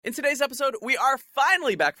In today's episode, we are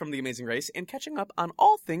finally back from The Amazing Race and catching up on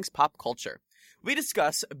all things pop culture. We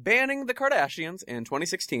discuss banning the Kardashians in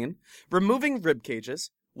 2016, removing rib cages,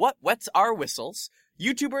 what wets our whistles,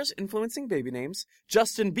 YouTubers influencing baby names,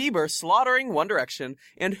 Justin Bieber slaughtering One Direction,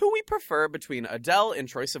 and who we prefer between Adele and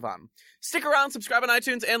Troye Sivan. Stick around, subscribe on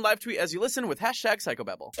iTunes, and live tweet as you listen with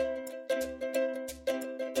 #Psychobabble.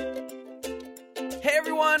 Hey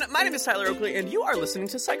everyone, my name is Tyler Oakley, and you are listening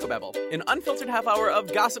to Psychobabble, an unfiltered half hour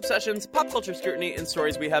of gossip sessions, pop culture scrutiny, and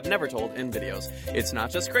stories we have never told in videos. It's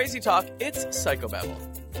not just crazy talk, it's Psychobabble.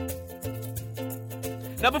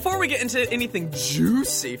 Now, before we get into anything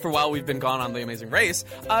juicy for while we've been gone on The Amazing Race,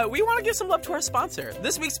 we want to give some love to our sponsor.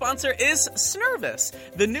 This week's sponsor is Snervous,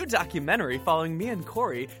 the new documentary following me and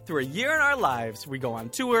Corey through a year in our lives. We go on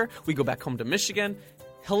tour, we go back home to Michigan,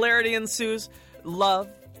 hilarity ensues, love,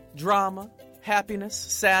 drama, happiness,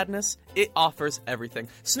 sadness, it offers everything.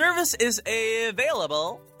 Snervous is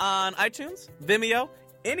available on iTunes, Vimeo,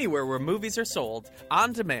 anywhere where movies are sold,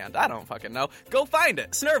 on demand. I don't fucking know. Go find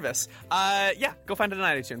it. Snervous. Go find it on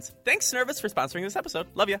iTunes. Thanks, Snervous, for sponsoring this episode.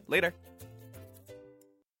 Love ya. Later.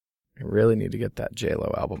 I really need to get that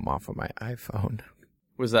J-Lo album off of my iPhone.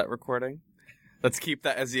 Was that recording? Let's keep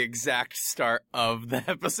that as the exact start of the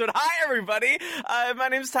episode. Hi, everybody. My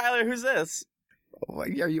name's Tyler. Who's this? Are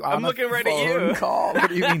you on I'm looking right at phone you. call? What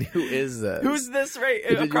do you mean, who is this? Who's this right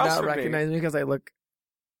Did you across not from recognize me because I look...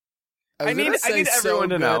 I need everyone so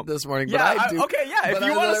to know. good this morning, Yeah, but I do. okay, yeah. If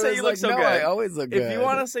you want to say you look so no, good, I always look good. If you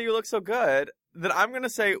want to say you look so good, then I'm going to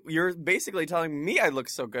say you're basically telling me I look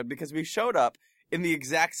so good because we showed up in the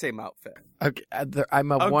exact same outfit. Okay,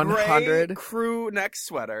 I'm a 100 gray crew neck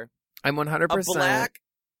sweater. I'm 100%. A black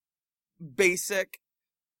basic.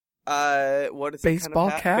 What is baseball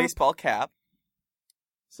it kind of cap? Baseball cap.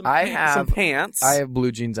 Some pants. I have blue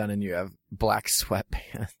jeans on, and you have black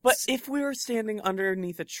sweatpants. But if we were standing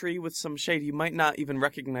underneath a tree with some shade, you might not even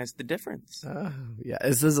recognize the difference. Oh, yeah.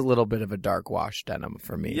 This is a little bit of a dark wash denim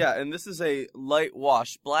for me. Yeah, and this is a light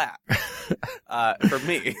wash black for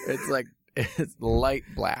me. It's light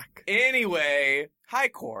black. Anyway, hi,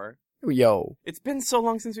 Core. Yo. It's been so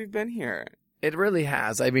long since we've been here. It really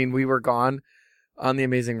has. I mean, we were gone on The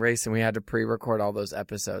Amazing Race, and we had to pre-record all those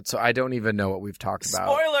episodes, so I don't even know what we've talked about.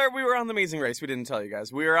 Spoiler, we were on The Amazing Race. We didn't tell you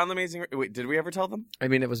guys. We were on The Amazing Race. Wait, did we ever tell them? I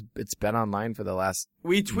mean, it's been online for the last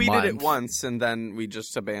We tweeted month. it once, and then we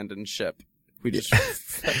just abandoned ship. We just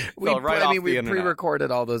we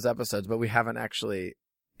pre-recorded all those episodes, but we haven't actually...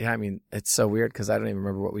 Yeah, I mean, it's so weird because I don't even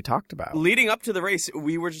remember what we talked about. Leading up to the race,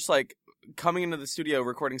 we were just like coming into the studio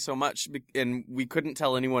recording so much, and we couldn't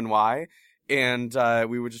tell anyone why. And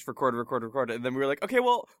we would just record. And then we were like, okay,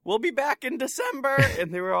 well, we'll be back in December.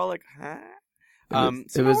 And they were all like, huh?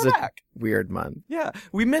 It was a weird month. Yeah.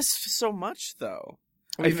 We missed so much, though.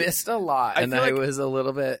 We missed a lot. And I was a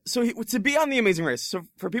little bit... So to be on The Amazing Race, so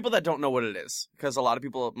for people that don't know what it is, because a lot of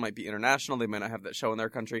people might be international, they might not have that show in their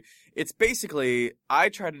country. It's basically, I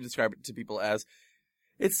try to describe it to people as,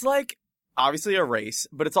 it's like, obviously a race,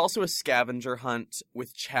 but it's also a scavenger hunt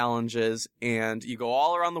with challenges, and you go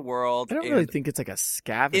all around the world. I don't really think it's like a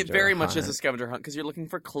scavenger hunt. It very much is a scavenger hunt because you're looking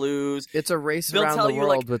for clues. It's a race around the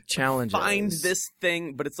world with challenges. Find this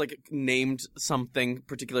thing, but it's like named something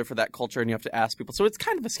particular for that culture, and you have to ask people. So it's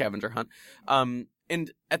kind of a scavenger hunt.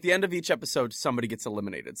 And at the end of each episode, somebody gets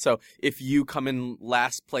eliminated. So if you come in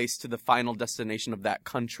last place to the final destination of that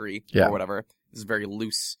country or whatever, this is very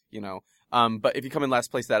loose, you know. But if you come in last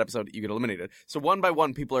place that episode, you get eliminated. So one by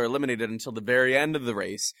one, people are eliminated until the very end of the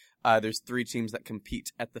race. There's 3 teams that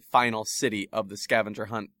compete at the final city of the scavenger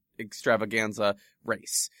hunt extravaganza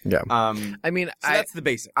race. Yeah. I mean, so that's the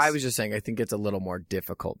basics. I was just saying, I think it's a little more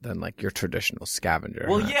difficult than like your traditional scavenger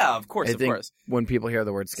hunt. Yeah, of course, I think when people hear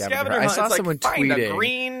the word scavenger hunt, I saw someone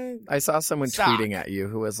tweeting. I saw someone tweeting at you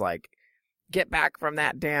who was like, "Get back from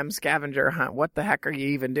that damn scavenger hunt! What the heck are you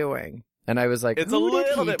even doing?" And I was like, it's a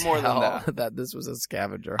little bit more than that. That this was a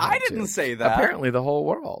scavenger hunt. I didn't say that. Apparently the whole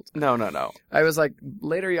world. No. I was like,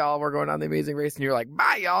 later y'all, we're going on The Amazing Race. And you're like,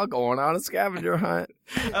 bye y'all, going on a scavenger hunt.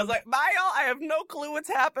 I was like, bye y'all, I have no clue what's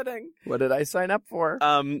happening. What did I sign up for?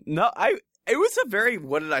 No, it was a very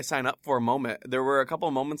what did I sign up for moment. There were a couple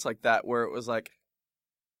of moments like that where it was like,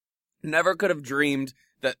 never could have dreamed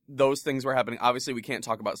that those things were happening. Obviously, we can't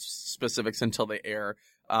talk about specifics until they air.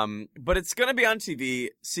 But it's going to be on TV,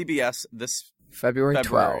 CBS, this February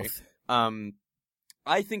 12th.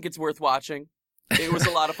 I think it's worth watching. It was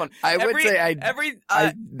a lot of fun. I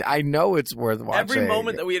know it's worth watching. Every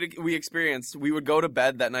moment that we experienced, we would go to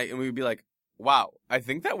bed that night and we would be like, wow, I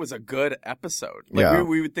think that was a good episode. Like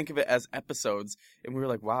we would think of it as episodes, and we were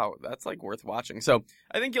like, wow, that's like worth watching. So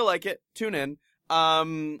I think you'll like it. Tune in.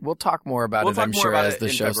 We'll talk more about We'll it, talk I'm more sure, about as it the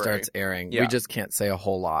in show February. starts airing. Yeah. We just can't say a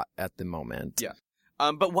whole lot at the moment. Yeah.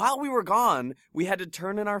 But while we were gone, we had to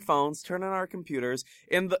turn in our phones, turn in our computers,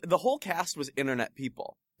 and the whole cast was internet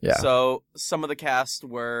people. Yeah. So some of the cast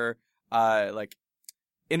were like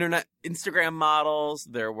internet Instagram models.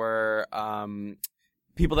 There were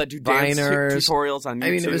people that do dance Viners. tutorials on YouTube.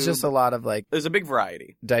 I mean, it was just a lot of like There's a big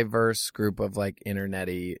variety. diverse group of like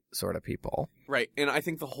internet-y sort of people. Right. And I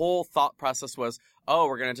think the whole thought process was, oh,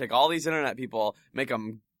 we're going to take all these internet people, make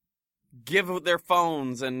them give their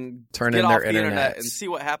phones and Turn get in off their the internet internets. and see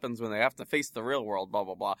what happens when they have to face the real world, blah,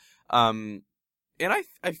 blah, blah. And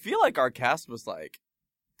I feel like our cast was like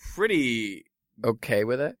pretty Okay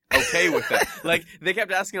with it? okay with it. Like they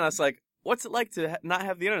kept asking us like, what's it like to not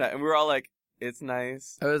have the internet? And we were all like, it's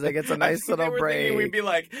nice. I was like, it's a I nice think they little were thinking break. We'd be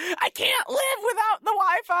like, I can't live without the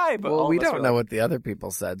Wi-Fi. But Well, all we of us don't were know like- what the other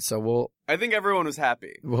people said, so I think everyone was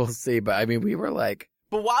happy. we'll see. But I mean, we were like,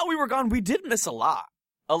 But while we were gone, we did miss a lot.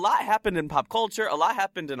 A lot happened in pop culture. A lot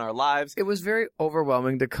happened in our lives. it was very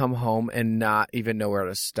overwhelming to come home and not even know where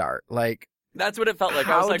to start. Like, That's what it felt like.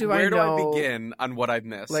 I How was like, do I where do I know- begin on what I've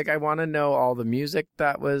missed? I want to know all the music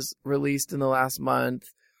that was released in the last month.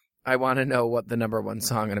 I want to know what the number one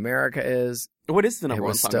song in America is. what is the It number one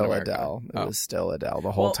was song in still America? Adele. It Oh. was still Adele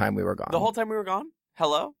the whole Well, time we were gone. The whole time we were gone?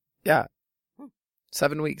 Hello?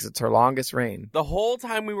 7 weeks. It's her longest reign. The whole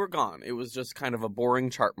time we were gone, it was just kind of a boring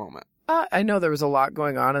chart moment. I know there was a lot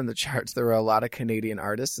going on in the charts. There were a lot of Canadian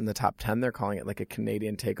artists in the top 10. They're calling it like a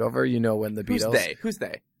Canadian takeover. You know, when the Who's Beatles. they? Who's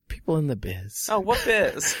they? People in the biz. Oh, what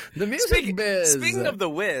biz? The music biz. Speaking of the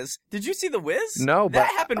Wiz, did you see the Wiz? No, but that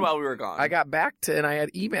happened while we were gone. I got back to, and I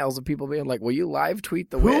had emails of people being like, will you live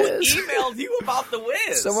tweet the Who Wiz? emailed you about the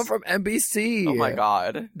Wiz? Someone from NBC. Oh my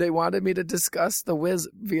god. They wanted me to discuss the Wiz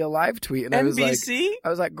via live tweet. And I was NBC?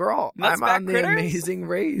 girl, Nuts I'm Back on the Critters? Amazing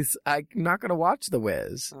Race. I'm not going to watch the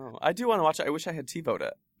Wiz. Oh, I do want to watch it. I wish I had TiVoed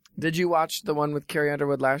it. Did you watch the one with Carrie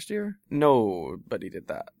Underwood last year? Nobody did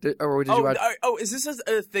that. Or did you watch? Is this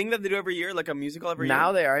a thing that they do every year, like a musical every year?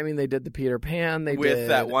 Now they are. I mean, they did the Peter Pan. They with did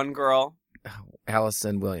that one girl.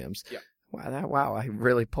 Allison Williams. Yeah. Wow, I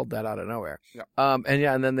really pulled that out of nowhere. Yeah.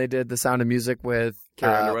 And then they did The Sound of Music with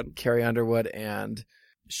Carrie Underwood. and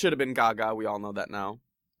Should have been Gaga. We all know that now.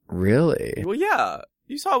 really? Well, yeah.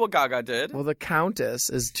 You saw what Gaga did. Well, the Countess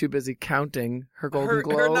is too busy counting her Golden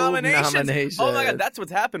Globe her nominations. nominations. Oh my god, that's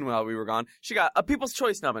what's happened while we were gone. She got a People's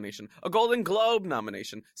Choice nomination, a Golden Globe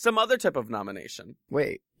nomination, some other type of nomination.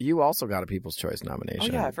 Wait, you also got a People's Choice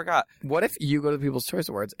nomination. Oh yeah, I forgot. What if you go to the People's Choice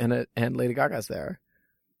Awards and Lady Gaga's there?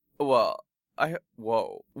 Well,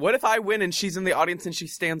 whoa. What if I win and she's in the audience and she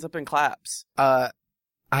stands up and claps? I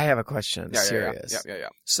have a question. Serious. Yeah.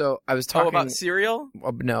 So I was Oh, talking about Serial?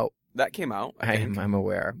 No, That came out. I think. I'm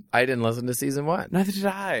aware. I didn't listen to season 1. Neither did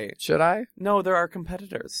I. Should I? No, there are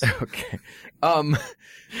competitors. Okay. Our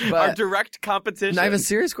But direct competition. I have a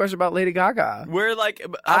serious question about Lady Gaga. We're like us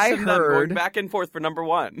I and them going heard- back and forth for number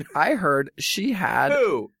one. I heard she had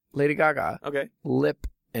Who? Lady Gaga Okay. lip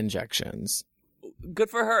injections. Good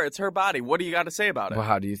for her. It's her body. What do you got to say about it? Well,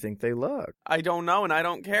 how do you think they look? I don't know, and I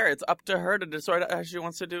don't care. It's up to her to decide how she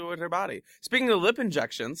wants to do with her body. Speaking of lip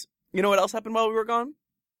injections, you know what else happened while we were gone?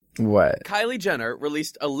 What? Kylie Jenner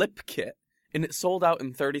released a lip kit, and it sold out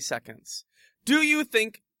in 30 seconds. Do you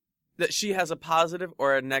think that she has a positive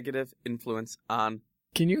or a negative influence on...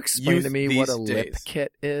 Can you explain Youth to me what a these lip days.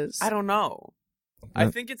 kit is? I don't know.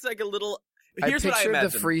 I think it's like a little... Here's I what I pictured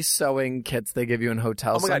imagine. the free sewing kits they give you in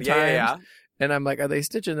hotels Oh my god, sometimes. yeah. And I'm like, are they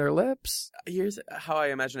stitching their lips? Here's how I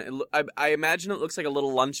imagine it. I imagine it looks like a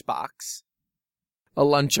little lunchbox. A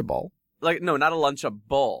Lunchable. Like, no, not a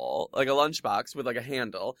Lunchable. Like a lunchbox with like a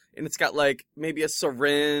handle. And it's got like maybe a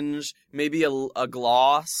syringe, maybe a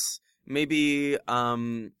gloss, maybe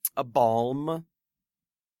a balm.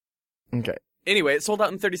 Okay. Anyway, it sold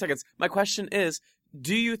out in 30 seconds. My question is,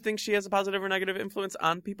 do you think she has a positive or negative influence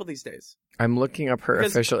on people these days? I'm looking up her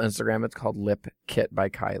Because- official Instagram. It's called Lip Kit by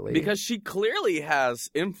Kylie. Because she clearly has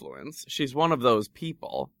influence. She's one of those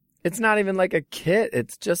people. it's not even like a kit.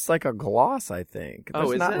 It's just like a gloss, I think. Oh,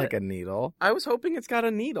 There's is not it? like a needle. I was hoping it's got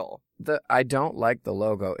a needle. I don't like the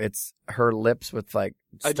logo. It's her lips with like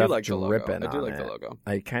I stuff do like the logo. dripping I do on like it. the logo.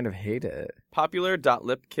 I kind of hate it.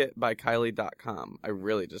 Popular.lipkitbykylie.com. I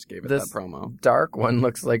really just gave it This that promo. dark one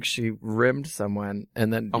looks like she rimmed someone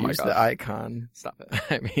and then Oh my used gosh. the icon. Stop it.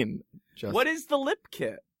 I mean, just What is the lip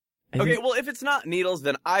kit? I Okay, think well, if it's not needles,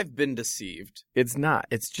 then I've been deceived. it's not.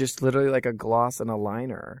 It's just literally like a gloss and a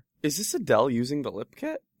liner. Is this Adele using the lip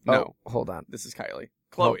kit? No. Oh, hold on. This is Kylie.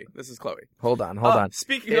 Chloe. This is Chloe. Hold on. Hold on.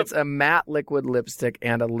 Speaking It's of, a matte liquid lipstick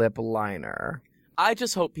and a lip liner. I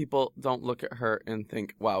just hope people don't look at her and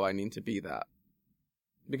think, wow, I need to be that.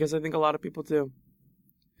 because I think a lot of people do.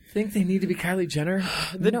 Think they need to be Kylie Jenner?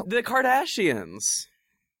 The Kardashians.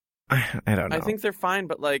 I don't know. I think they're fine,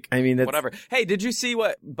 but like, I mean, whatever. Hey, did you see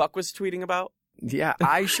what Buck was tweeting about? Yeah,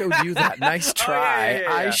 I showed you that. Nice try.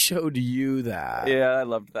 Yeah. I showed you that. Yeah, I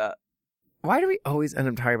loved that. Why do we always end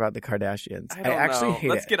up talking about the Kardashians? I don't actually know. hate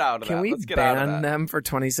Let's it. get out of Can that. we Let's get out of ban that. them for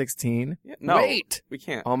 2016? Yeah, no, Wait. we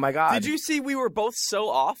can't. Oh my God. Did you see we were both so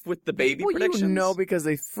off with the baby predictions? You know, because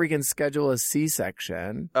they freaking schedule a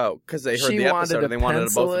C-section. Oh, because they heard She the wanted episode to and they wanted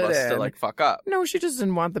pencil both of it us to in. like fuck up. No, she just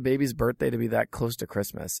didn't want the baby's birthday to be that close to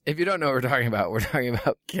Christmas. If you don't know what we're talking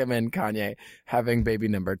about Kim and Kanye having baby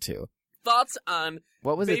number 2. Thoughts on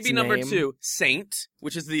What was its baby number name? 2, Saint,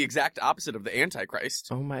 which is the exact opposite of the Antichrist.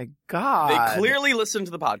 Oh my God. They clearly listened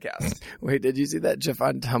to the podcast. Wait, did you see that GIF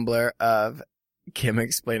on Tumblr of Kim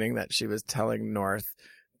explaining that she was telling North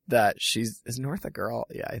that is North a girl?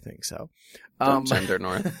 Yeah, I think so. Don't gender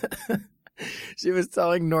North. She was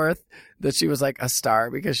telling North that she was like a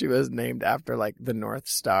star because she was named after like the North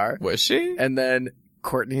Star. Was she? And then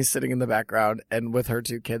Courtney's sitting in the background and with her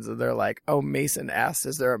 2 kids and they're like, oh, Mason asked,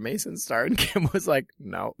 is there a Mason star? And Kim was like,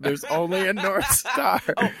 no, there's only a North Star.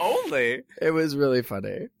 Oh, only? It was really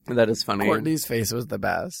funny. That is funny. Courtney's face was the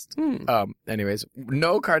best. Anyways,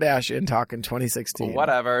 no Kardashian talk in 2016. Well,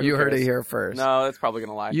 whatever. You heard it here first. No, that's probably going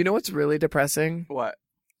to lie. You know what's really depressing? What?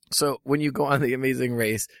 So when you go on The Amazing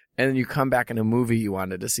Race and then you come back and a movie you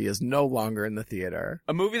wanted to see is no longer in the theater.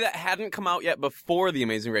 A movie that hadn't come out yet before The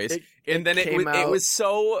Amazing Race. It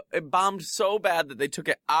bombed so bad that they took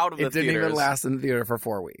it out of the theaters. It didn't even last in the theater for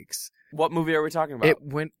 4 weeks. What movie are we talking about? It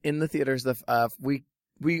went in the theaters. We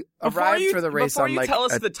arrived for the race before on you like. Tell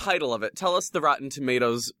us the title of it. Tell us the Rotten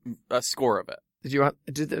Tomatoes score of it. Did you want?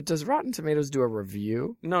 Does Rotten Tomatoes do a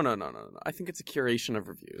review? No. I think it's a curation of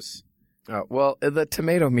reviews. Oh well, the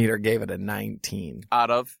tomato meter gave it a 19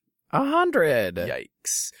 out of 100.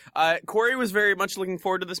 Yikes! Corey was very much looking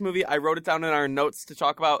forward to this movie. I wrote it down in our notes to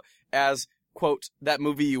talk about as quote that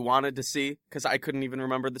movie you wanted to see because I couldn't even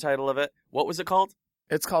remember the title of it. What was it called?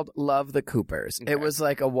 It's called Love the Coopers. Okay. It was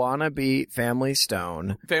like a wannabe Family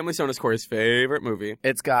Stone. Family Stone is Corey's favorite movie.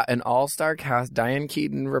 It's got an all-star cast. Diane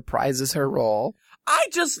Keaton reprises her role. I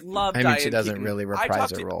just love Diane Keaton. I mean, she doesn't really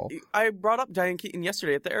reprise her role. I brought up Diane Keaton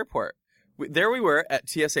yesterday at the airport. There we were at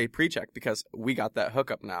TSA PreCheck because we got that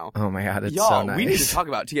hookup now. Oh my God, it's Y'all, so nice. we need to talk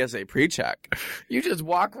about TSA PreCheck. You just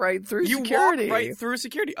walk right through security. You walk right through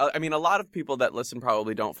security. I mean, a lot of people that listen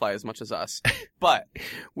probably don't fly as much as us, but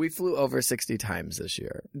we flew over 60 times this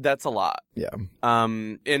year. That's a lot. Yeah.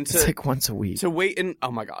 It's like once a week. To wait in,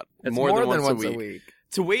 oh my God, it's more than once a week.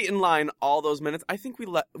 To wait in line all those minutes, I think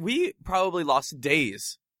we probably lost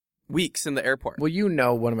days. Weeks in the airport. Well, you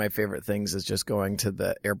know, one of my favorite things is just going to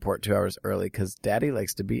the airport 2 hours early because Daddy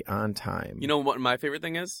likes to be on time. You know what my favorite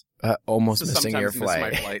thing is? Almost missing your flight.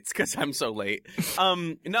 flight. Miss my flights because I'm so late.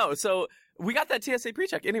 No, so we got that TSA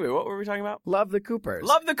PreCheck. Anyway, what were we talking about? Love the Coopers.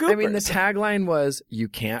 Love the Coopers. I mean, the tagline was, you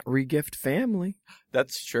can't regift family.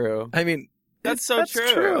 That's true. I mean, that's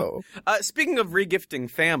true. Speaking of regifting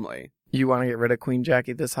family. You want to get rid of Queen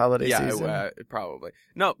Jackie this holiday season? Yeah, probably.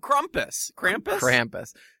 No, Krampus.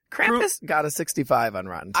 Krampus got a 65 on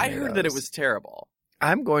Rotten Tomatoes. I heard that it was terrible.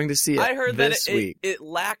 I'm going to see it I heard this that week. It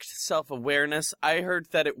lacked self-awareness. I heard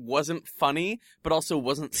that it wasn't funny, but also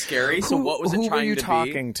wasn't scary. So what was it trying to be? Who were you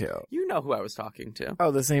talking to? You know who I was talking to.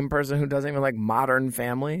 Oh, the same person who doesn't even like Modern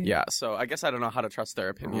Family? Yeah, so I guess I don't know how to trust their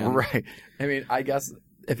opinion. Right. I mean, I guess,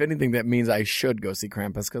 if anything, that means I should go see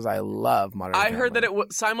Krampus because I love Modern Family. I heard that it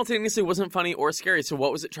simultaneously wasn't funny or scary, so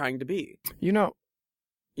what was it trying to be? You know?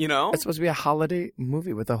 It's supposed to be a holiday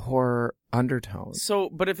movie with a horror undertone. So,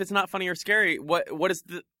 but if it's not funny or scary, what is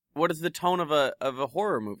the tone of a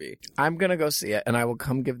horror movie? I'm gonna go see it, and I will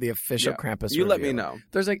come give the official Krampus review. You let me know.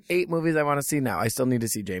 There's like 8 movies I want to see now. I still need to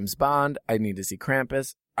see James Bond. I need to see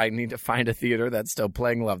Krampus. I need to find a theater that's still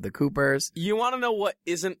playing Love the Coopers. You want to know what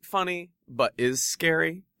isn't funny but is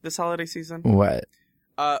scary this holiday season? What?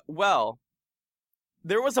 Well,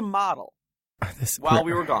 there was a model while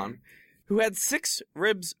we were gone who had 6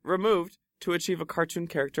 ribs removed to achieve a cartoon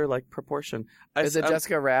character-like proportion. Is it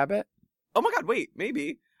Jessica Rabbit? Oh my God! Wait,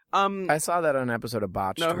 maybe. I saw that on an episode of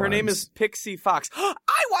Botched. No, her name is Pixie Fox. I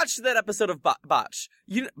watched that episode of Botch.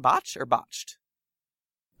 Botch or Botched?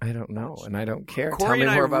 I don't know, and I don't care. Corey Tell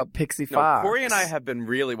me more about Pixie Fox. Corey and I have been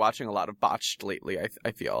really watching a lot of Botched lately,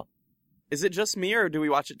 I feel. Is it just me, or do we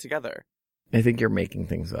watch it together? I think you're making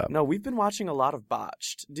things up. No, we've been watching a lot of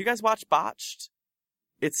Botched. Do you guys watch Botched?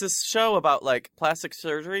 It's this show about, like, plastic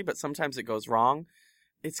surgery, but sometimes it goes wrong.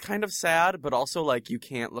 It's kind of sad, but also, like, you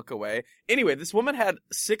can't look away. Anyway, this woman had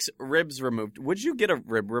 6 ribs removed. Would you get a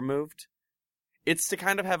rib removed? It's to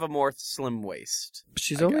kind of have a more slim waist.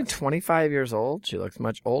 She's I only guess. 25 years old. She looks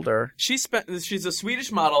much older. She's a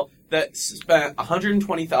Swedish model that spent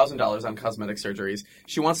 $120,000 on cosmetic surgeries.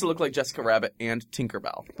 She wants to look like Jessica Rabbit and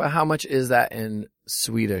Tinkerbell. But how much is that in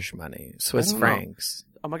Swedish money? Swiss I don't know. francs?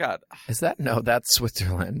 Oh my God. Is that? No, that's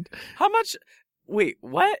Switzerland. How much? Wait,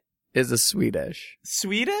 what? Is a Swedish.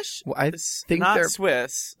 Swedish? Well, I think not they're.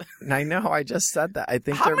 Swiss. I know. I just said that. I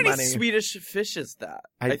think How their many money. Swedish fish is that?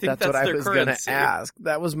 I think that's what I their was going to currency. ask.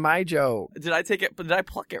 That was my joke. Did I take it? Did I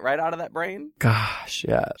pluck it right out of that brain? Gosh,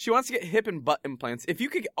 yeah. She wants to get hip and butt implants. If you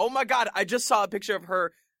could, oh my God! I just saw a picture of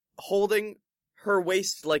her holding her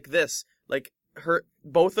waist like this, like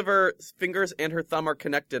both of her fingers and her thumb are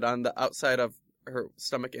connected on the outside of her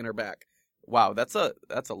stomach and her back. Wow, that's a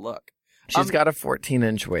look. She's got a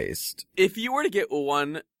 14-inch waist. If you were to get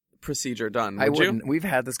one procedure done, I would you? wouldn't. We've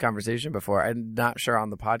had this conversation before. I'm not sure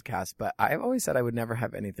on the podcast, but I've always said I would never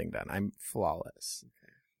have anything done. I'm flawless.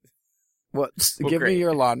 Well, give great. me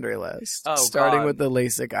your laundry list. Oh, starting God. with the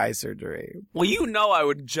LASIK eye surgery. Well, you know I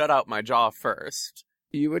would jut out my jaw first.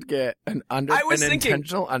 You would get an I was thinking-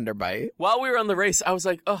 intentional underbite. While we were on the race, I was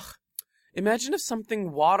like, ugh, imagine if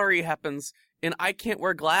something watery happens and I can't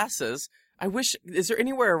wear glasses. I wish, is there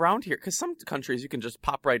anywhere around here? Because some countries you can just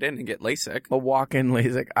pop right in and get LASIK. A walk-in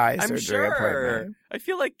LASIK eye I'm surgery sure. appointment. I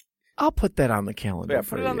feel like, I'll put that on the calendar yeah,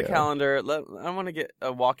 for put it on the you. calendar. I want to get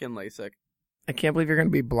a walk-in LASIK. I can't believe you're going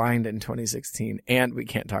to be blind in 2016, and we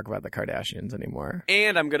can't talk about the Kardashians anymore.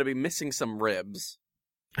 And I'm going to be missing some ribs.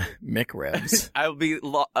 McRibs. I'll be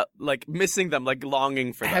like missing them, like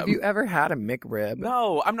longing for them. Have you ever had a McRib?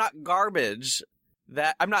 No, I'm not garbage.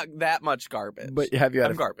 I'm not that much garbage. But have you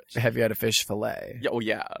had I'm garbage. Have you had a fish fillet? Yeah, oh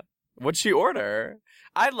yeah. What'd she order?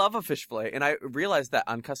 I love a fish fillet, and I realized that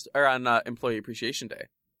on Employee Appreciation Day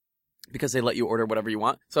because they let you order whatever you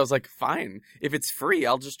want. So I was like, fine, if it's free,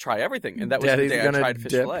 I'll just try everything. And that was Daddy's the day I gonna tried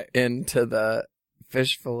fish dip fillet. into the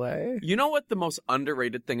fish fillet. You know what the most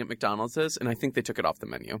underrated thing at McDonald's is? And I think they took it off the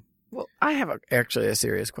menu. Well, I have actually a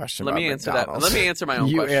serious question. Let about me answer McDonald's. that. Let me answer my own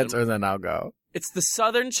you question. answer, then I'll go. It's the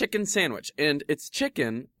Southern chicken sandwich, and it's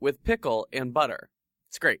chicken with pickle and butter.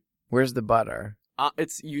 It's great. Where's the butter?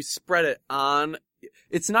 You spread it on.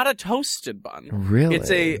 It's not a toasted bun. Really?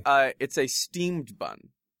 It's a steamed bun.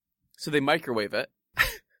 So they microwave it.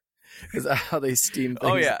 Is that how they steam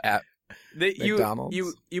things Oh, yeah. at McDonald's?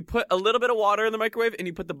 McDonald's? You put a little bit of water in the microwave, and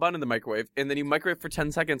you put the bun in the microwave, and then you microwave for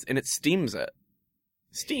 10 seconds, and it steams it.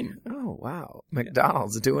 Steam. Oh, wow.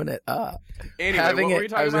 McDonald's doing it up. Anyway, having what were it, you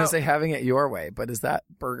talking I was going about? to say having it your way, but is that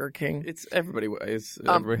Burger King? It's everybody ways.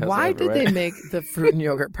 Everybody has Why it every did way. they make the fruit and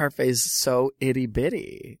yogurt parfaits so itty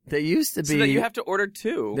bitty? They used to be. So that you have to order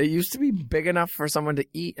two. They used to be big enough for someone to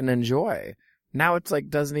eat and enjoy. Now it's like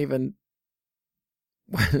doesn't even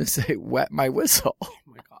say wet my whistle. Oh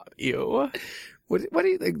my god. Ew. What do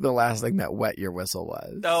you think the last thing that wet your whistle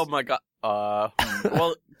was? Oh my god.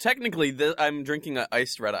 Well, technically, I'm drinking an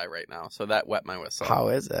iced red eye right now, so that wet my whistle. How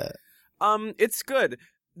is it? It's good.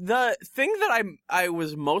 The thing that I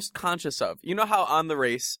was most conscious of, you know how on the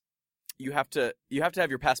race you have to have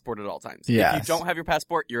your passport at all times. Yes. If you don't have your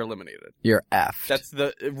passport, you're eliminated. You're effed. That's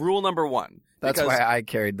the rule number one. That's Because- why I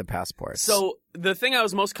carried the passports. So the thing I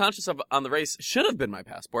was most conscious of on the race should have been my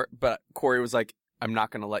passport, but Corey was like, I'm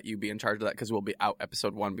not going to let you be in charge of that because we'll be out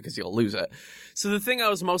episode 1 because you'll lose it. So the thing I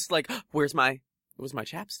was most like, where's my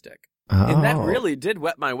chapstick? And that Oh. really did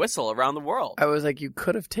wet my whistle around the world. I was like, you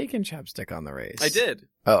could have taken chapstick on the race. I did.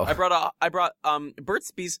 Oh, I brought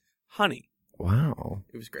Burt's Bees honey. wow.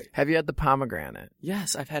 It was great. Have you had the pomegranate?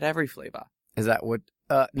 Yes, I've had every flavor. Is that what?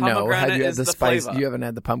 No. Have Pomegranate you had is the the spice? flavor. You haven't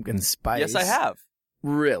had the pumpkin spice. Yes, I have.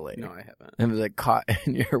 Really? No, I haven't. It was like caught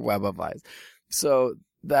in your web of lies. So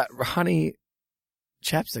that honey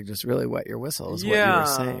chapstick just really wet your whistle, is what you were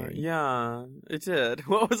saying. Yeah, it did.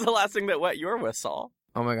 What was the last thing that wet your whistle?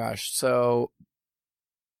 Oh my gosh. So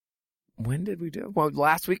when did we do it? Well,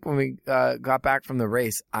 last week when we got back from the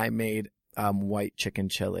race, I made white chicken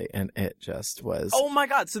chili, and it just was Oh my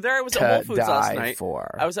god! So there I was to at Whole Foods last die night.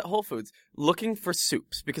 for. I was at Whole Foods looking for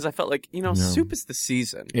soups because I felt like, No. soup is the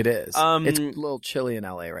season. It is. It's a Um, little chilly in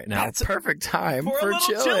LA right now. That's Perfect time for a little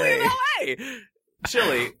chili. chili in LA.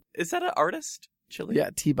 Chili. Is that an artist? Chili? Yeah,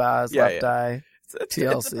 T-Boz, Yeah, Left yeah. Eye. It's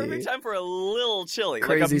TLC. a perfect time for a little chili.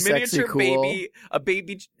 Crazy, like a miniature sexy, cool.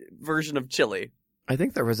 baby version of chili. I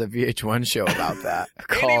think there was a VH1 show about that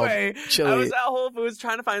called Anyway, Chili. I was at Whole Foods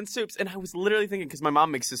trying to find soups, and I was literally thinking, because my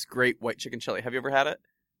mom makes this great white chicken chili. Have you ever had it?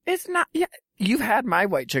 It's not. Yeah, you've had my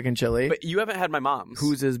white chicken chili. But you haven't had my mom's.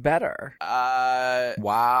 Whose is better? I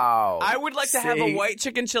Wow. would like to have a See? white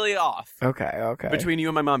chicken chili off. Okay. Between you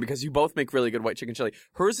and my mom, because you both make really good white chicken chili.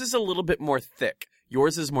 Hers is a little bit more thick.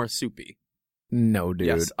 Yours is more soupy. No, dude.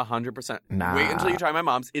 Yes, 100%. Nah. Wait until you try my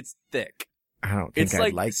mom's. It's thick. I don't think It's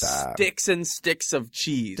I'd like that. sticks and sticks of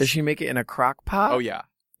cheese. Does she make it in a crock pot? Oh, yeah.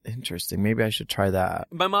 Interesting. Maybe I should try that.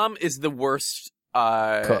 My mom is the worst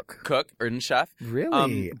cook and chef.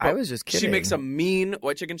 Really? I was just kidding. She makes a mean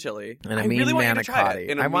white chicken chili. And a I mean really want you to try it.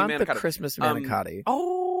 manicotti. And a I mean want the manicotti. Christmas manicotti.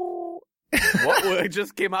 Oh. What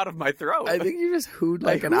just came out of my throat? I think you just hooed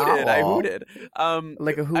like an hooted, I owl. hooted.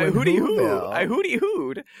 Like a hoo I in hooty hoo. Whoville. I hooty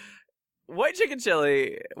hooed. White chicken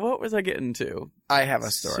chili. What was I getting to? I have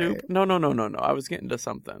a story. Soup? No. I was getting to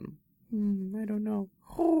something. I don't know.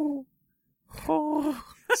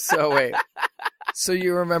 So wait. So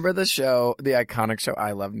you remember the show, the iconic show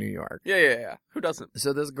I Love New York? Yeah. Who doesn't?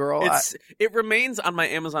 So this girl, It remains on my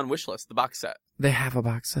Amazon wish list, the box set. they have a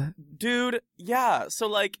box set. Dude, yeah. So,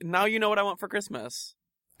 like, now you know what I want for Christmas.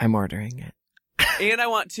 I'm ordering it. And I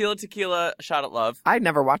want Tila Tequila Shot at Love. I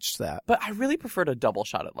never watched that. But I really preferred a double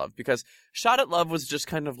Shot at Love because Shot at Love was just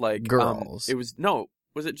kind of like... Girls.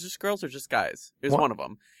 Was it just girls or just guys? It was What? one of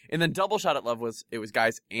them. And then double Shot at Love was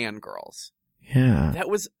guys and girls. Yeah. That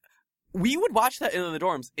was... We would watch that in the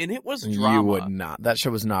dorms, and it was drama. You would not. That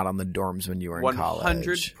show was not on the dorms when you were in college.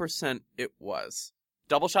 100% it was.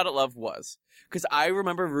 Double Shot at Love was. Because I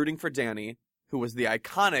remember rooting for Danny, who was the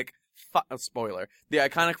iconic... spoiler. The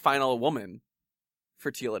iconic final woman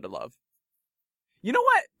for Tila to Love. You know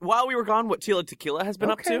what? While we were gone, what Tila Tequila has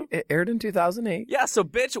been up to? It aired in 2008. Yeah, so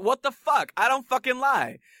bitch, what the fuck? I don't fucking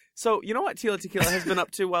lie. So, you know what Tila Tequila has been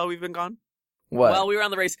up to while we've been gone? What? While we were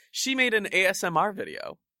on the race, she made an ASMR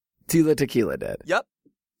video. Tila Tequila did. Yep.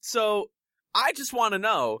 So, I just want to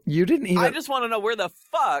know. You didn't even... I just want to know where the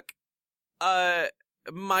fuck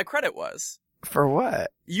my credit was. For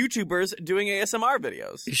what? YouTubers doing ASMR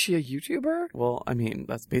videos. Is she a YouTuber? Well, I mean,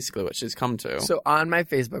 that's basically what she's come to. So on my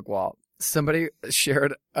Facebook wall, somebody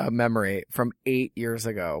shared a memory from 8 years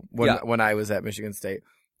ago when I was at Michigan State.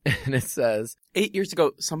 And it says... 8 years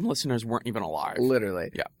ago, some listeners weren't even alive.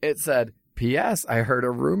 Literally. Yeah. It said, P.S. I heard a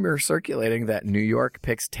rumor circulating that New York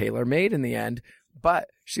picks TaylorMade in the end, but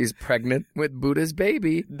she's pregnant with Buddha's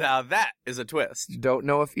baby. Now that is a twist. Don't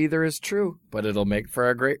know if either is true, but it'll make for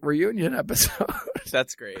a great reunion episode.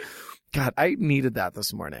 That's great. God, I needed that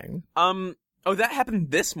this morning. Oh, that happened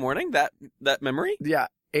this morning? That memory? Yeah,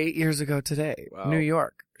 8 years ago today. Wow. New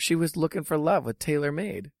York. She was looking for love with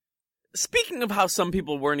TaylorMade. Speaking of how some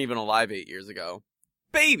people weren't even alive 8 years ago,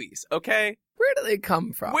 babies, okay? Where do they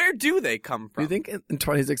come from? Where do they come from? Do you think in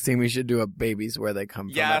 2016 we should do a babies where they come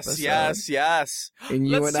from episode? Yes. And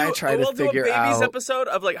you and I try to we'll figure do a babies out. episode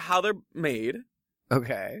of like how they're made.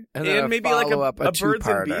 Okay. And then maybe like a birds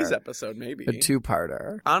two-parter. and bees episode, maybe. A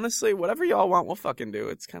two-parter. Honestly, whatever y'all want, we'll fucking do.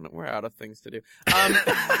 It's kind of, we're out of things to do.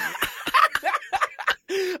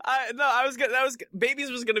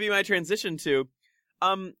 Babies was going to be my transition to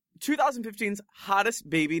 2015's hottest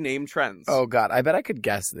baby name trends. Oh, God. I bet I could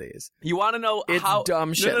guess these. You want to know It's how...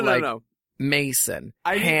 dumb shit No. Mason,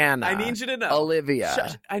 I Hannah. need you to know.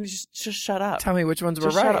 Olivia. Just shut up. Tell me which ones were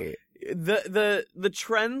Just shut right. The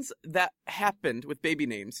trends that happened with baby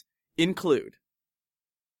names include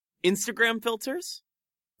Instagram filters,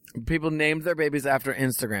 People named their babies after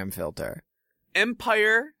Instagram filter.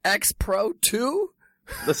 Empire, X Pro 2?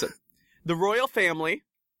 listen, the royal family,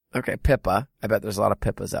 Okay, Pippa. I bet there's a lot of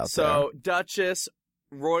Pippas out there. so Duchess,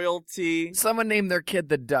 royalty, Someone named their kid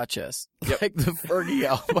the Duchess. Yep. Like the Fergie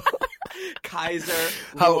album. Kaiser,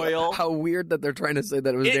 How, royal. how weird that they're trying to say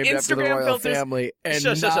that it was named after the Instagram royal filters- family and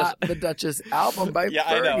Shush. not the Duchess album by Yeah,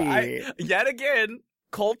 Fergie. I know. Yet again,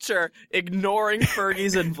 culture ignoring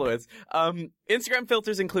Fergie's influence. Instagram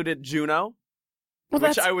filters included Juno, Well,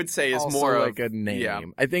 which that's I would say is also more like of a name. yeah.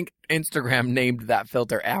 I think Instagram named that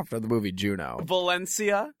filter after the movie Juno.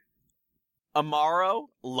 Valencia, Amaro,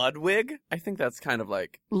 Ludwig. I think that's kind of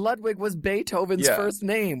like. Ludwig was Beethoven's Yeah. first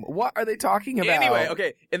name. What are they talking about? Anyway,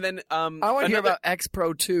 okay, and then I want to hear about X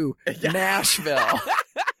Pro 2, Yeah. Nashville,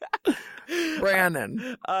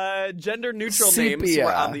 Brannon. Gender neutral names Sepia.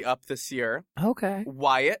 were on the up this year. Okay.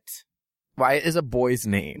 Wyatt. Wyatt is a boy's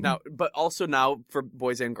name. Now, but also now for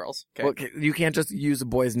boys and girls. Okay. Well, you can't just use a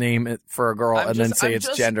boy's name for a girl then say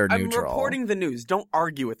it's gender neutral. I'm reporting the news. Don't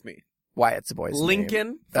argue with me. Wyatt's a boy's name.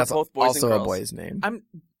 Lincoln for That's both boys also and girls. a boy's name.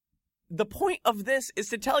 The point of this is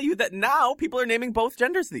to tell you that now people are naming both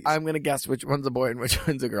genders these. I'm going to guess which one's a boy and which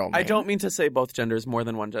one's a girl name. I don't mean to say both genders, more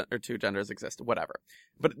than one or two genders exist, whatever.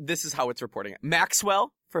 But this is how it's reporting it.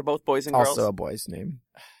 Maxwell for both boys and girls. Also a boy's name.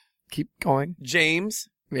 Keep going. James.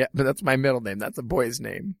 Yeah, but that's my middle name. That's a boy's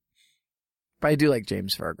name. But I do like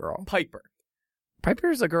James for a girl. Piper.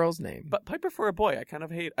 Piper's a girl's name. But Piper for a boy,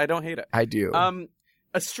 I don't hate it. I do.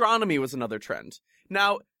 Astronomy was another trend.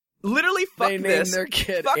 Now, Literally, fuck They this. named their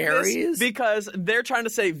kid Fuck Aries? this because they're trying to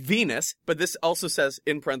say Venus, but this also says,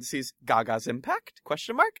 in parentheses, Gaga's Impact, ?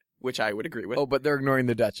 Which I would agree with. Oh, but they're ignoring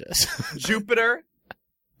the Duchess. Jupiter,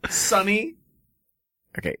 Sunny,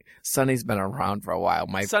 Okay, Sunny's been around for a while.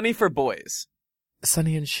 Sunny for boys.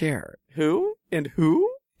 Sunny and Cher. Who? And who?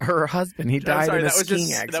 Her husband, he died in a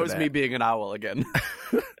skiing accident. That was me being an owl again.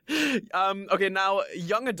 Okay, now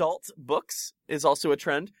young adult books is also a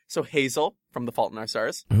trend. So Hazel from The Fault in Our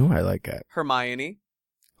Stars, Ooh, I like it. Hermione,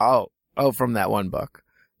 Oh, from that one book.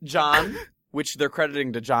 John, which they're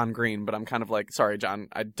crediting to John Green, but I'm kind of like, sorry, John,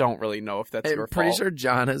 I don't really know if that's your I'm pretty fault. sure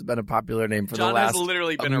John has been a popular name for John the last has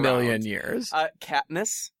literally been a million around. years.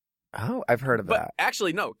 Katniss, Oh, I've heard of but that.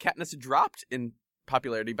 actually no, Katniss dropped in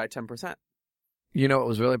popularity by 10%. You know, it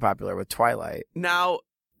was really popular with Twilight. Now,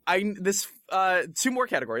 two more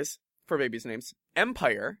categories for babies' names.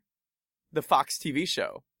 Empire, the Fox TV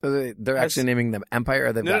show. They're actually naming them Empire,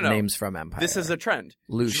 or they've got No. names from Empire. This is a trend.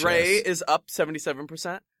 Lucius. Dre is up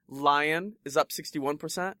 77%. Lion is up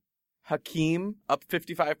 61%. Hakeem up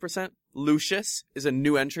 55%. Lucius is a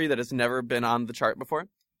new entry that has never been on the chart before.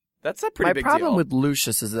 That's a pretty big deal. My problem with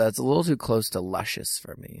Lucius is that it's a little too close to luscious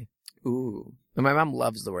for me. Ooh. And my mom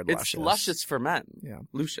loves the word It's luscious. luscious for men. Yeah.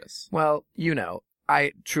 Lucius. Well, you know,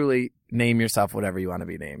 I truly name yourself whatever you want to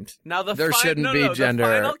be named. Now There shouldn't be gender. The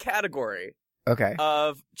final category Okay.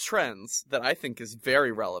 of trends that I think is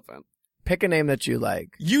very relevant. Pick a name that you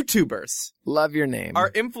like. YouTubers Love your name.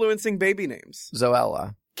 are influencing baby names.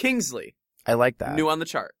 Zoella. Kingsley, I like that. new on the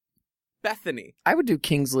chart. Bethany, I would do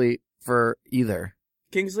Kingsley for either.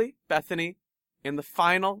 Kingsley, Bethany, and the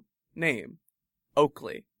final name,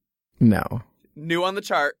 Oakley, No. new on the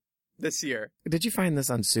chart this year. Did you find this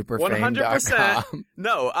on 100%. superfame.com?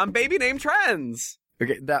 No, on baby name trends.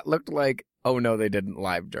 Okay, that looked like, oh no, they didn't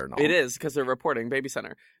live journal. It is because they're reporting Baby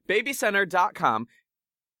Center. BabyCenter.com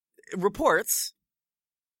reports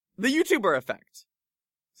the YouTuber effect.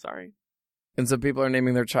 Sorry. And so people are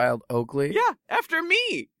naming their child Oakley? Yeah, after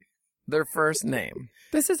me. Their first name.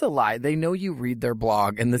 This is a lie. They know you read their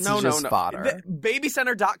blog, and this is just fodder.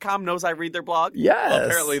 BabyCenter.com knows I read their blog? Yes. Well,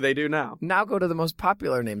 apparently they do now. Now go to the most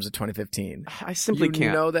popular names of 2015. I simply You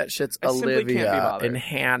can't. know that shit's I simply can't be Olivia bothered. and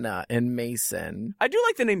Hannah and Mason. I do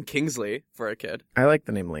like the name Kingsley for a kid. I like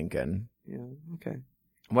the name Lincoln. Yeah, okay.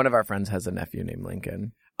 One of our friends has a nephew named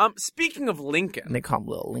Lincoln. Speaking of And Lincoln, they call him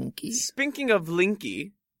Little Linky. speaking of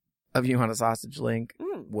Linky, If you want a sausage link,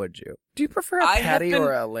 would you? Do you prefer a I have patty been-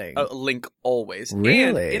 or a link? a link always.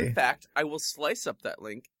 Really? And in fact, I will slice up that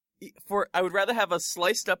link. I would rather have a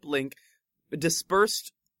sliced up link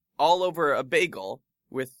dispersed all over a bagel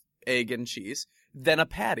with egg and cheese than a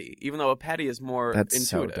patty, even though a patty is more That's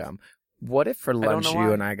intuitive. so dumb. What if for don't lunch know you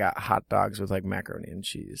why. and I got hot dogs with like macaroni and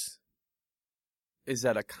cheese? Is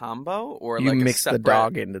that a combo or You like a mix the separate...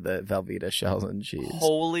 dog into the Velveeta shells and cheese.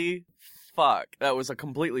 Holy fuck. That was a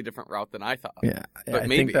completely different route than I thought. Yeah, But I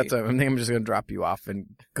maybe. think I think I'm just gonna drop you off and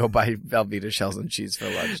go buy Velveeta shells and cheese for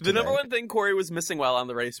lunch. The number today. one thing Corey was missing while on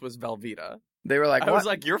the race was Velveeta. They were like, I what? was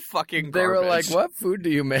like, you're fucking garbage. They were like, what food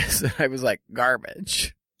do you miss? And I was like,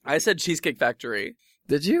 garbage. I said Cheesecake Factory.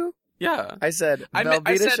 Did you? Yeah. I said I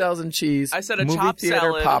Velveeta said- shells and cheese. I said a movie chopped theater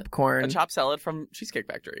salad, popcorn. A chopped salad from Cheesecake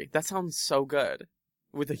Factory. That sounds so good.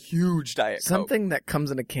 With a huge Diet Coke. Something that comes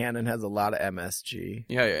in a can and has a lot of MSG.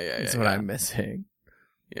 Yeah. That's what I'm missing.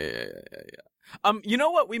 Yeah. You know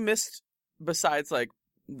what we missed besides like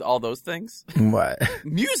all those things? What?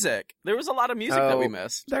 Music. There was a lot of music that we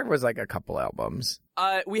missed. There was like a couple albums.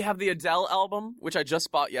 We have the Adele album, which I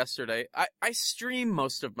just bought yesterday. I stream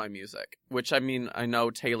most of my music, which I mean, I know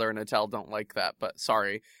Taylor and Adele don't like that, but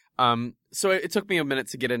sorry. So it took me a minute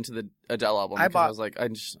to get into the Adele album. I was like, I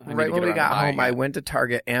need right to when get we around got to home, buying I it. went to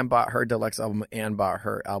Target and bought her deluxe album and bought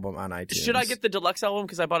her album on iTunes. Should I get the deluxe album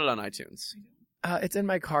because I bought it on iTunes? It's in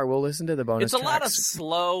my car. We'll listen to the bonus It's a lot of tracks.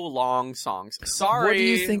 slow, long songs. Sorry. What do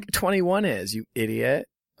you think 21 is, you idiot?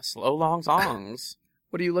 Slow, long songs.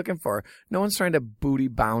 What are you looking for? No one's trying to booty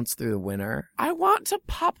bounce through the winter. I want to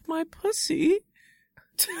pop my pussy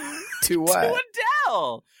To what? to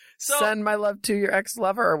Adele. So Send my love to your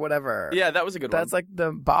ex-lover or whatever. yeah, that was a good That's one. like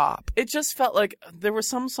the bop. It just felt like there were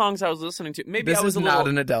some songs I was listening to. Maybe This I was is a not little.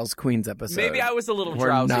 an Adele's Queens episode. Maybe I was a little We're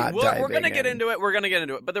drowsy. not We're diving gonna get in. into it. We're gonna get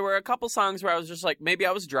into it. But there were a couple songs where I was just like, maybe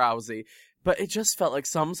I was drowsy. But it just felt like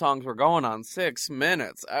some songs were going on 6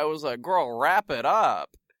 minutes. I was like, girl, wrap it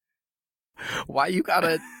up. Why you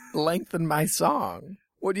gotta lengthen my song?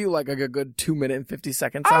 What do you like a good 2-minute and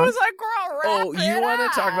 50-second song? I was like, girl, wrap Oh, it you want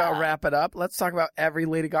up. to talk about wrap it up? Let's talk about every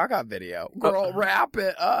Lady Gaga video. Girl, wrap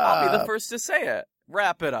it up. I'll be the first to say it.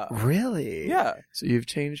 Wrap it up. Really? Yeah. So you've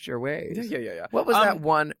changed your ways. Yeah. What was that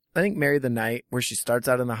one? I think Marry the Night, where she starts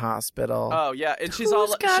out in the hospital. Oh yeah, and she's Who's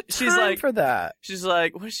all got she's time like for that. She's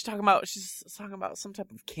like, what is she talking about? She's talking about some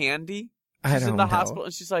type of candy. I She's don't in the know. hospital,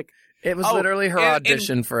 and she's like, It was Oh, literally her and-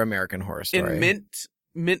 audition for American Horror Story. in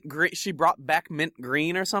mint green. She brought back mint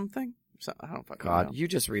green or something. So, I don't fucking know. God, you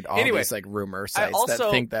just read all Anyway, these like rumor sites that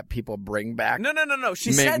also- think that people bring back. No.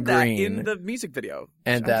 She Mint said that green. in the music video.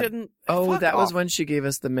 And I that- didn't. Oh, fuck that was off. when she gave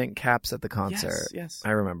us the mint caps at the concert. Yes.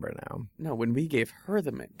 I remember now. No, when we gave her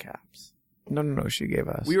the mint caps. No, she gave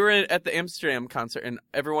us. We were at the Amsterdam concert, and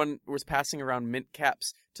everyone was passing around mint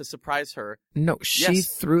caps to surprise her. No, she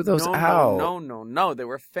Yes. threw those no, out. No. They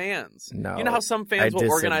were fans. No, You know how some fans I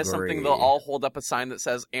will organize something, disagree. they'll all hold up a sign that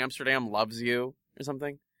says Amsterdam loves you or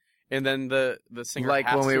something? And then the singer Like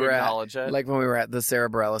has when we to were acknowledge it. Like when we were at the Sarah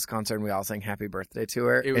Bareilles concert and we all sang Happy Birthday to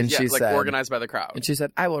her. It was and she like said, organized by the crowd. And she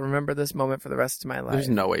said, I will remember this moment for the rest of my life. There's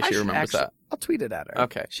no way I she should remembers that. I'll tweet it at her.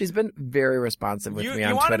 Okay. She's been very responsive with me You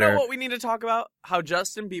on want to Twitter. know what we need to talk about? How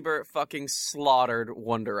Justin Bieber fucking slaughtered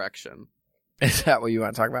One Direction. Is that what you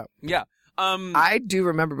want to talk about? Yeah. I do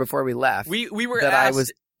remember before we left we were that asked, I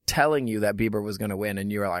was telling you that Bieber was going to win,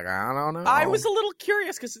 and you were like, I don't know. I was a little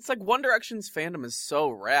curious because it's like One Direction's fandom is so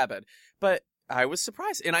rabid, but I was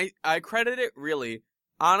surprised, and I credit it really,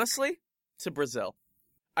 honestly, to Brazil.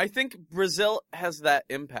 I think Brazil has that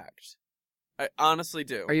impact. I honestly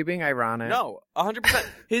do. Are you being ironic? No, 100%.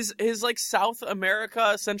 His like South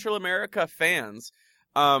America, Central America fans,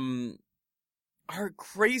 are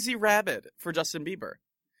crazy rabid for Justin Bieber.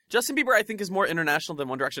 Justin Bieber, I think, is more international than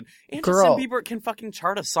One Direction. And Girl. Justin Bieber can fucking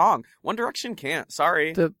chart a song. One Direction can't.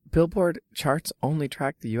 Sorry. The Billboard charts only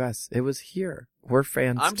track the U.S. It was here. We're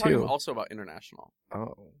fans, I'm too. talking also about international.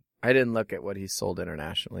 Oh. I didn't look at what he sold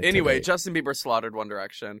internationally. Anyway, today. Justin Bieber slaughtered One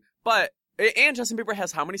Direction. And Justin Bieber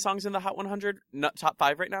has how many songs in the Hot 100? Top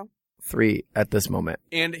 5 right now? 3 at this moment.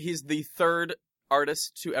 And he's the third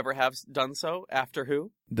artist to ever have done so. After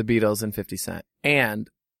who? The Beatles and 50 Cent. And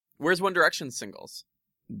Where's One Direction's singles?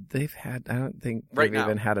 they've had, I don't think Right they've now.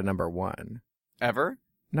 even had a number 1. Ever?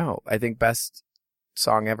 No, I think best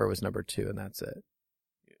song ever was number 2, and that's it.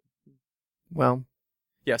 Well,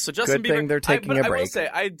 Yeah, so Justin Good Bieber. thing they're taking a I will break. say,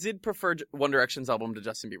 I did prefer One Direction's album to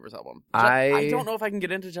Justin Bieber's album. I don't know if I can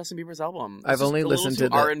get into Justin Bieber's album. It's I've just only a little listened too to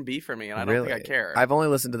the- R&B for me, and I don't think I care. I've only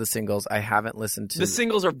listened to the singles. I haven't listened to The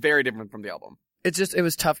singles are very different from the album. it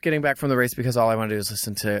was tough getting back from the race because all I wanted to do was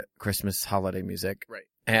listen to Christmas holiday music. Right.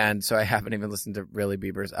 And so I haven't even listened to really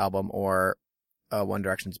Bieber's album or One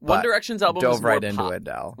Direction's. One But Direction's album dove is more right pop. into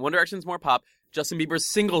Adele. One Direction's more pop. Justin Bieber's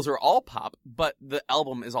singles are all pop, but the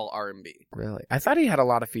album is all R&B. Really? I thought he had a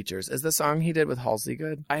lot of features. Is the song he did with Halsey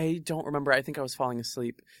good? I don't remember. I think I was falling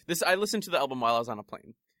asleep. I listened to the album while I was on a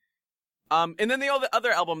plane. And then the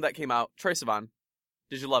other album that came out, Troye Sivan.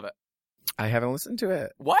 Did you love it? I haven't listened to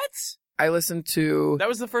it. What? I listened to... That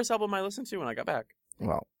was the first album I listened to when I got back.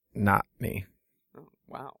 Well, not me. Oh,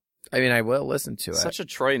 wow. I mean, I will listen to it. Such a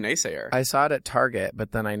Troy naysayer. I saw it at Target,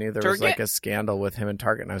 but then I knew there was Target? like a scandal with him in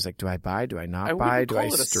Target, and I was like, do I buy? Do I not I buy? wouldn't Do call I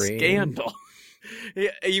it stream? a scandal.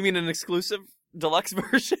 You mean an exclusive deluxe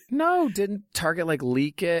version? No, didn't Target like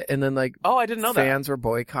leak it and then like Oh, I didn't know that. fans were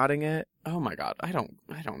boycotting it? Oh my god, I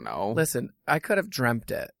don't know. Listen, I could have dreamt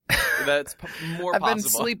it. That's more I've possible. been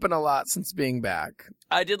sleeping a lot since being back.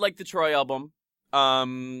 I did like the Troy album.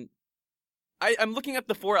 I'm looking at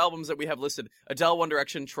the 4 albums that we have listed: Adele, One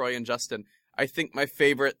Direction, Troy, and Justin. I think my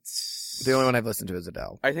favorite. The only one I've listened to is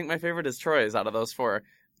Adele. I think my favorite is Troy's out of those 4,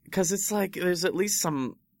 because it's like there's at least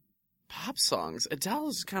some pop songs. Adele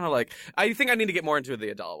is kind of like. I think I need to get more into the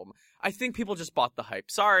Adele album. I think people just bought the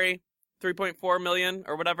hype. Sorry, 3.4 million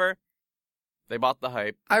or whatever. They bought the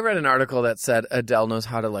hype. I read an article that said Adele knows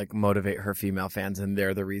how to like motivate her female fans, and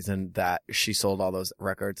they're the reason that she sold all those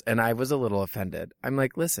records. And I was a little offended. I'm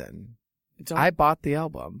like, listen, I bought the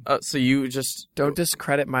album. So you just Don't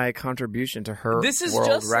discredit my contribution to her. This is world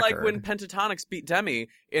just record. like when Pentatonics beat Demi,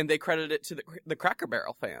 and they credited it to the Cracker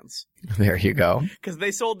Barrel fans. There you go. Because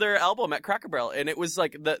they sold their album at Cracker Barrel, and it was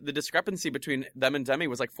like the discrepancy between them and Demi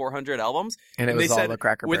was like 400 albums. And it they was all said the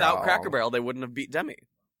Cracker Barrel. Without Cracker Barrel, they wouldn't have beat Demi.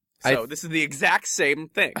 So this is the exact same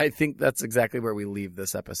thing. I think that's exactly where we leave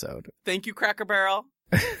this episode. Thank you, Cracker Barrel.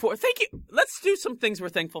 Thank you. Let's do some things we're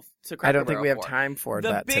thankful to Cracker Barrel I don't think we have for. time for the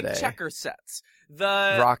that big today. checker sets,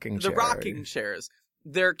 the rocking chairs,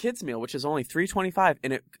 their kids meal, which is only $3.25,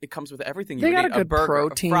 and it comes with everything. They you got would a need, good burger,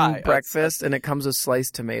 protein a fry, breakfast, and it comes with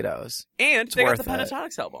sliced tomatoes. and It's they got the worth it.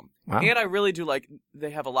 Pentatonics album. Wow. And I really do like.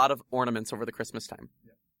 They have a lot of ornaments over the Christmas time.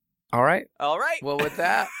 All right. All right. Well, with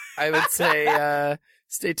that, I would say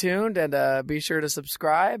stay tuned and be sure to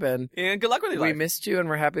subscribe. And good luck with your we life. missed you, and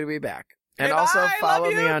we're happy to be back. And Hey, also bye, follow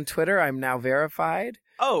love me you. on Twitter. I'm now verified.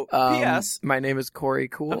 Oh, P.S. My name is Corey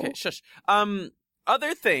Cool. Okay, shush.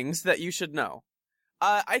 Other things that you should know.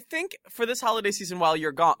 I think for this holiday season, while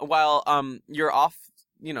you're off,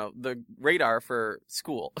 the radar for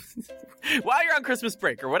school, while you're on Christmas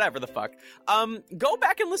break or whatever the fuck, go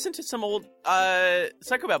back and listen to some old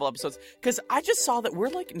Psychobabble episodes, because I just saw that we're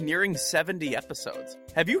like nearing 70 episodes.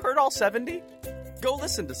 Have you heard all 70? Go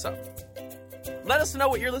listen to some. Let us know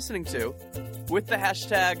what you're listening to with the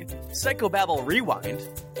hashtag Psychobabble Rewind.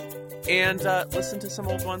 And listen to some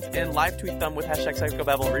old ones and live tweet them with hashtag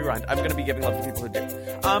Psychobabble Rewind. I'm going to be giving love to people who do.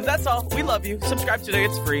 That's all. We love you. Subscribe today.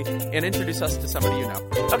 It's free. And introduce us to somebody you know.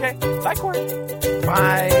 Okay. Bye, Corey.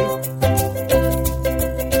 Bye.